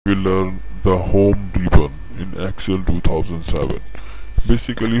we learn the home ribbon in Excel 2007.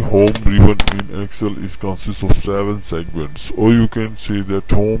 Basically, home ribbon in Excel is consists of 7 segments, or you can say that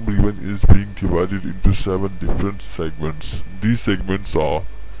home ribbon is being divided into 7 different segments. These segments are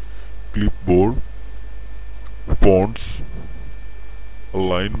clipboard, fonts,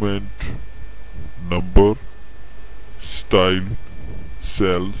 alignment, number, style,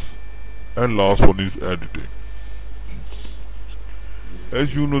 cells, and last one is editing.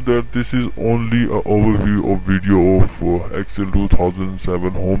 As you know that this is only an overview of video of Excel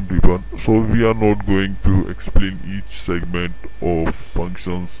 2007 home ribbon, so we are not going to explain each segment of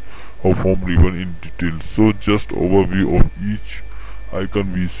functions of home ribbon in detail. So just overview of each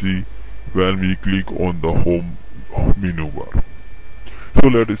icon we see when we click on the home menu bar. So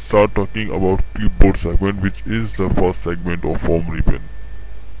let us start talking about clipboard segment, which is the first segment of home ribbon.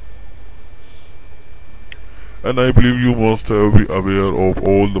 And I believe you must have be aware of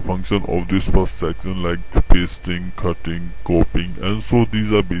all the functions of this first section, like pasting, cutting, copying, and so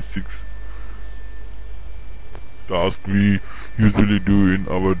these are basics tasks we usually do in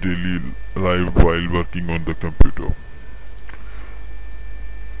our daily life while working on the computer.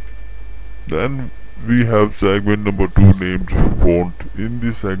 Then we have segment number 2 named font. In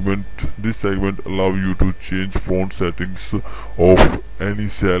this segment allow you to change font settings of any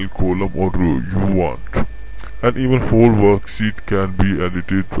cell, column or row you want. And even whole worksheet can be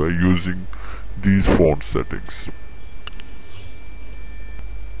edited by using these font settings.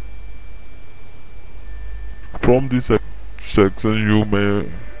 From this section you may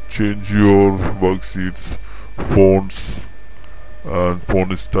change your worksheets, fonts and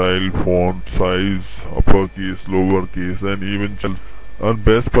font style, font size, uppercase, lowercase, and even and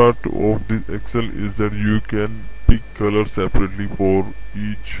best part of this Excel is that you can pick color separately for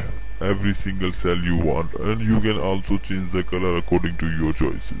every single cell you want, and you can also change the color according to your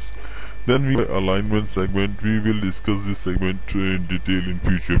choices. Then we have alignment segment. We will discuss this segment in detail in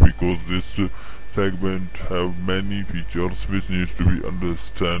future because this segment have many features which needs to be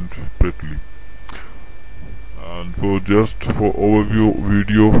understood properly. And for overview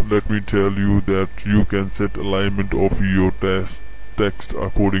video, let me tell you that you can set alignment of your text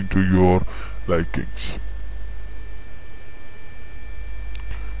according to your likings.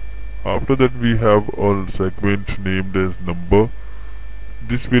 After that we have a segment named as number.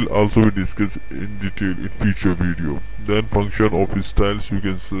 This will also be discussed in detail in future video. Then function of styles, you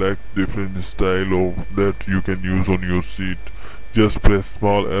can select different style of that you can use on your sheet. Just press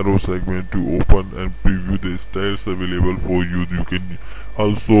small arrow segment to open and preview the styles available for you. You can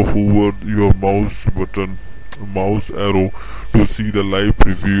also hover your mouse arrow to see the live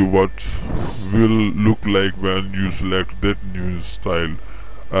preview what will look like when you select that new style,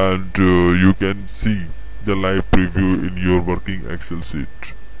 and you can see the live preview in your working Excel sheet.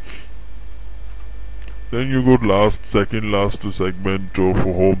 Then you go second last segment of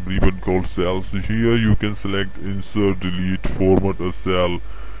home ribbon called cells. Here you can select insert, delete, format a cell.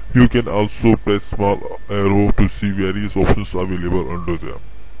 You can also press small arrow to see various options available under them.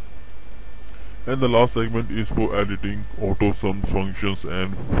 And the last segment is for editing, auto sum functions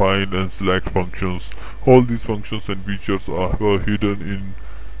and find and select functions. All these functions and features are hidden in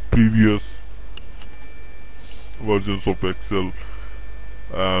previous versions of Excel,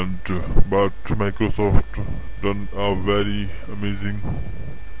 and but Microsoft done a very amazing,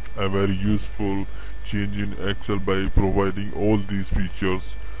 a very useful change in Excel by providing all these features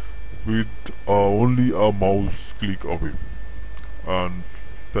with only a mouse click away. And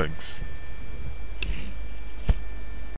thanks.